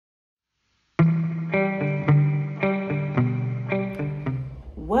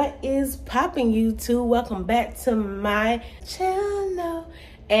is popping, YouTube? Welcome back to my channel.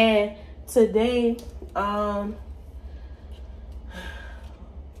 And today,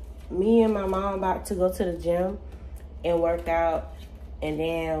 me and my mom about to go to the gym and work out, and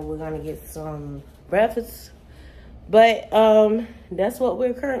then we're gonna get some breakfast. But that's what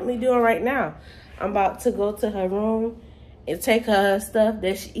we're currently doing right now. I'm about to go to her room and take her stuff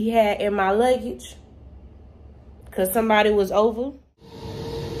that she had in my luggage, because somebody was over.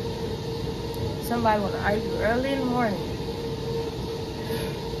 Somebody want to argue early in the morning.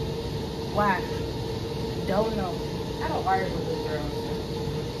 Why? Don't know. I don't argue with this girl.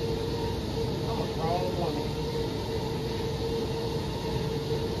 I'm a grown woman.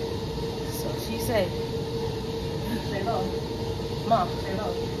 So she said, Say hello. Mom, Say hello.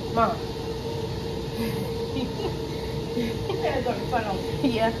 Mom. That's gonna be fun on me.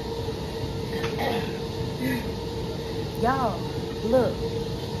 Yeah. Y'all, look.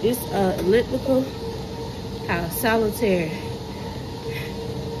 This elliptical house solitaire.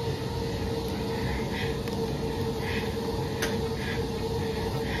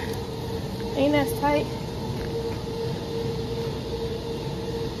 Ain't that tight?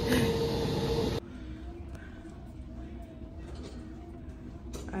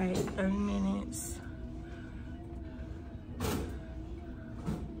 All right, 30 minutes.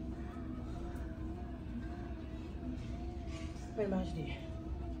 Pretty much did.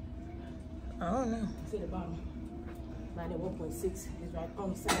 I don't know. See the bottom. 91.6 is right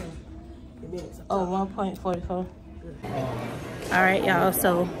on the side. The minutes. Oh, 1.44. All right, y'all.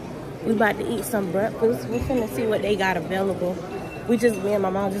 So we about to eat some breakfast. We're finna see what they got available. Me and my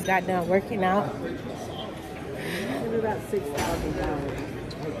mom just got done working out. Maybe about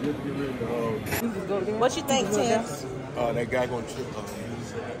 $6,000. What you think, Tess? That guy gonna trip on you.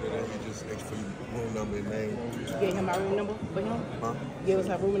 He just asked for your room number and name. You gave him my room number for him? Huh? You gave us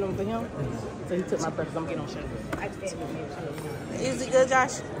our room number for him? So he took my breakfast. I'm getting on shirt. I just had to Is it good,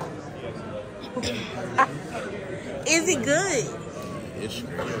 Josh? Is it good? It's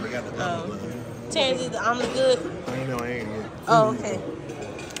yeah, they got the omelet. Tess, is the omelet good? I ain't know I ain't yet. Oh, okay.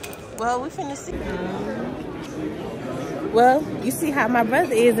 Well, we finna see. Well, you see how my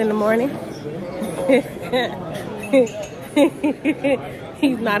brother is in the morning.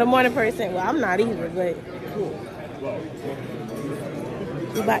 He's not a morning person. Well, I'm not either, but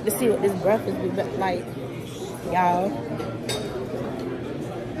we about to see what this breakfast be like, y'all.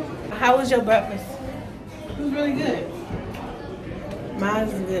 How was your breakfast? It was really good.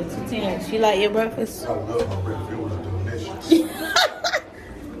 Mine's good. 210. She like your breakfast? I love my breakfast. It was delicious.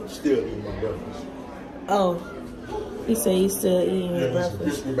 Still eating my breakfast. Oh, he said he's still eating your breakfast.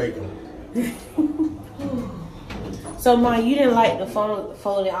 Just the bacon. So, Ma, you didn't like the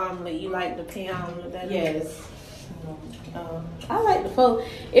folded omelet. You like the pan omelet. That Yes. I like the fold.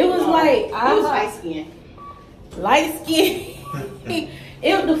 It was like I was light skin. Light skin.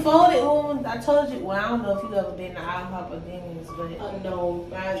 It was the folded one. I told you. Well, I don't know if you ever been to IHOP or Denny's, but No,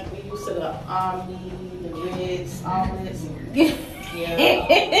 we used to the Omni, the Reds, omelets.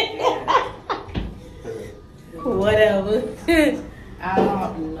 Yeah. Whatever. I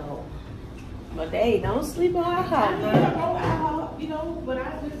don't know. But they don't sleep on IHOP. You know, but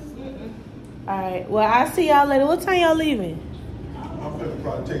I just. All right. Well, I'll see y'all later. What time y'all leaving? I'm gonna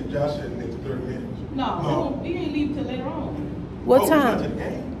probably take Josh in the next 30 minutes. No, we ain't leave till later on. What Oh, time? we got to the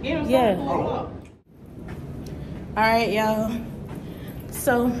game. Get Yeah. 4 o'clock. All right, y'all.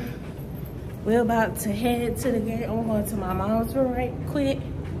 So we're about to head to the game. I'm going to my mom's room right quick,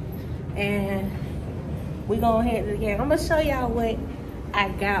 and we're gonna head to the game. I'm gonna show y'all what I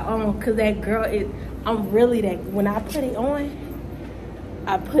got on, cause that girl is. I'm really that. When I put it on,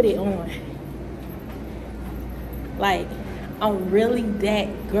 I put it on. Like, I'm really that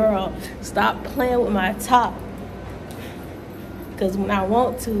girl. Stop playing with my top. Cause when I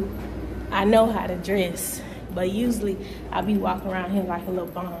want to, I know how to dress. But usually I be walking around here like a little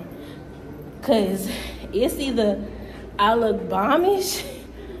bomb. Cause it's either I look bombish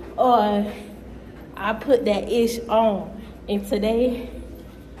or I put that ish on. And today,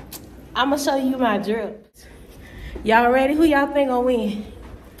 I'ma show you my drip. Y'all ready? Who y'all think gonna win?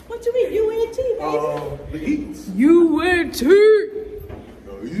 What you mean, UNT, baby? The Eats. UNT.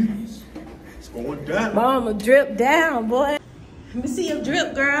 The Eats. It's going down. Mama, drip down, boy. Let me see your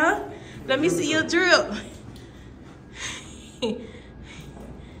drip, girl. Let me see your drip. All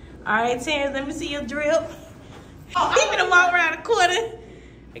right, Terrence, let me see your drip. Oh, he finna walk around the corner.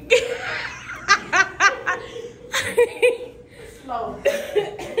 Slow.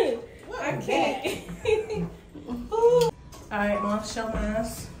 I can't. All right, Mom, show mine.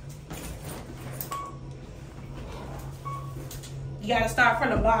 You gotta start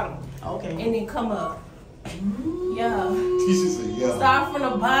from the bottom. Okay. And then come up. Yeah. She said, yeah. Start from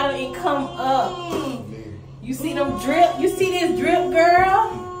the bottom and come up. You see them drip? You see this drip,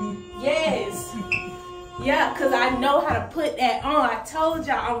 girl? Yes. Yeah, because I know how to put that on. I told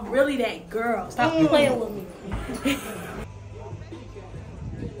y'all I'm really that girl. Stop playing with me.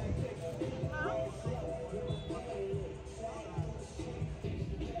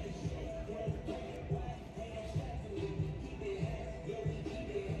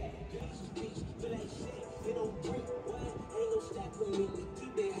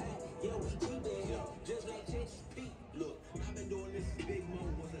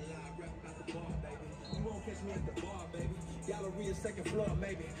 Second floor,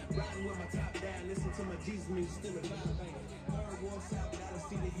 baby. Riding with my top down, listen to my Jesus music, still a vibe, baby. Third Ward South, gotta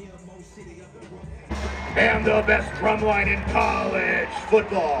see the hill, Mo City up in Brooklyn. And the best drum line in college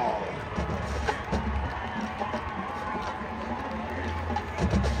football.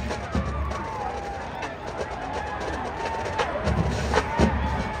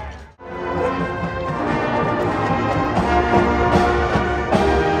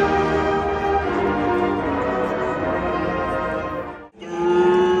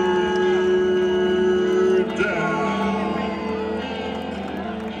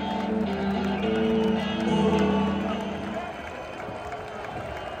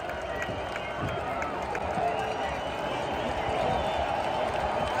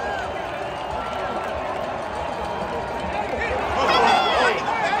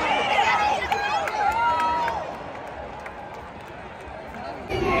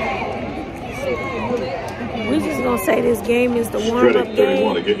 We just gonna say this game is the warm-up game.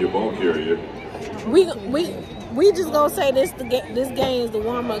 Want to get your ball carrier. We just gonna say this game is the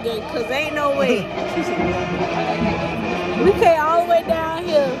warm-up game because there ain't no way we came all the way down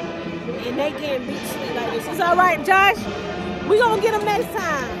here and they getting beat sweet like this. It's all right, Josh. We gonna get them next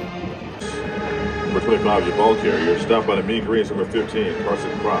time. Number 25, your ball carrier. Stopped by the Mean Greens, number 15,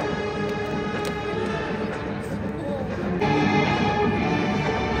 Carson Crop.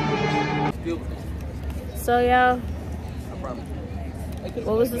 So y'all,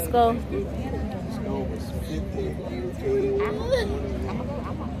 what was the score?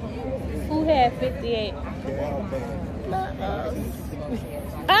 Who had 58?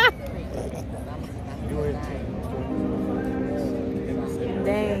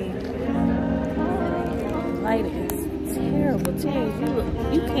 Dang. Like it's terrible change.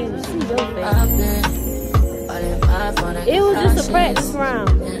 You can't see your face. It was just a practice round.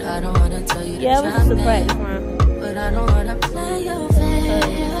 Yeah, it was just a practice round. But I don't wanna play your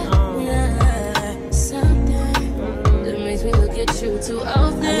that makes me look at you too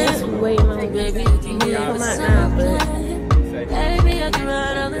often. I guess we waiting on baby. Come out now, but baby, I can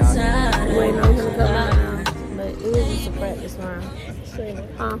ride on the side. Waiting on him to come out now, but it was just a practice round.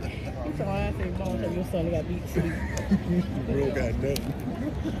 Huh? So I think your son got beat sleep. Real got nothing.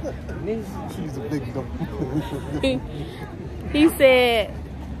 She's a big dumb. He said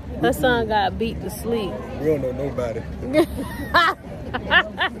her son got beat to sleep. We don't know nobody.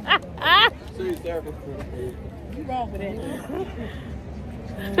 You wrong for that.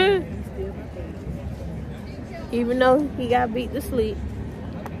 Even though he got beat to sleep,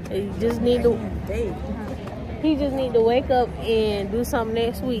 he just need to wake up and do something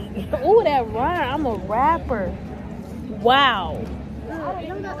next week. Ooh, that rhyme! I'm a rapper. Wow.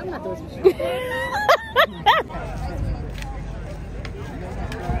 I'm not doing some shit.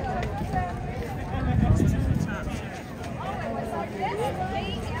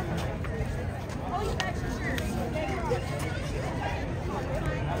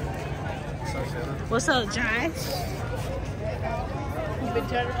 What's up, Josh? You've been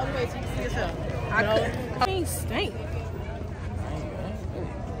turning the other way so you can see yourself. I can't stink.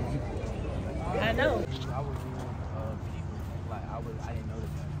 I know.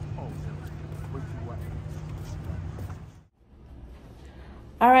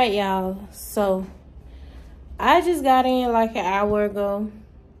 All right, y'all. So I just got in like an hour ago.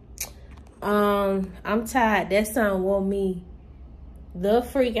 I'm tired. That sun wore me the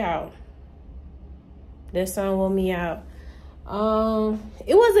freak out. That sun wore me out.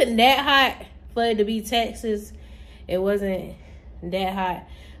 It wasn't that hot for it to be Texas. It wasn't that hot.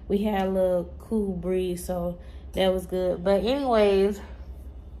 We had a little cool breeze, so that was good. But anyways,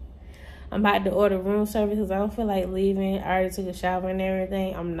 I'm about to order room service because I don't feel like leaving. I already took a shower and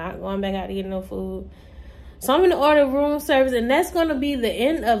everything. I'm not going back out to get no food. So I'm going to order room service, and that's going to be the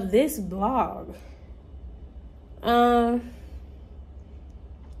end of this vlog.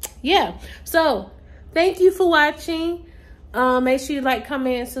 Yeah. So thank you for watching. Make sure you like,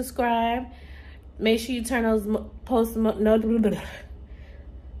 comment, and subscribe. Make sure you turn those post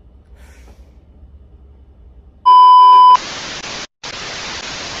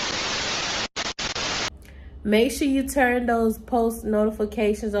Make sure you turn those post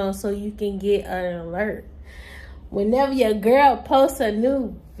notifications on so you can get an alert whenever your girl posts a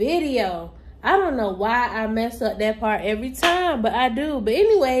new video. I don't know why I mess up that part every time, but I do. But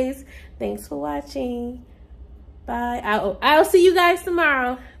anyways, thanks for watching. Bye. I'll see you guys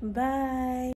tomorrow. Bye.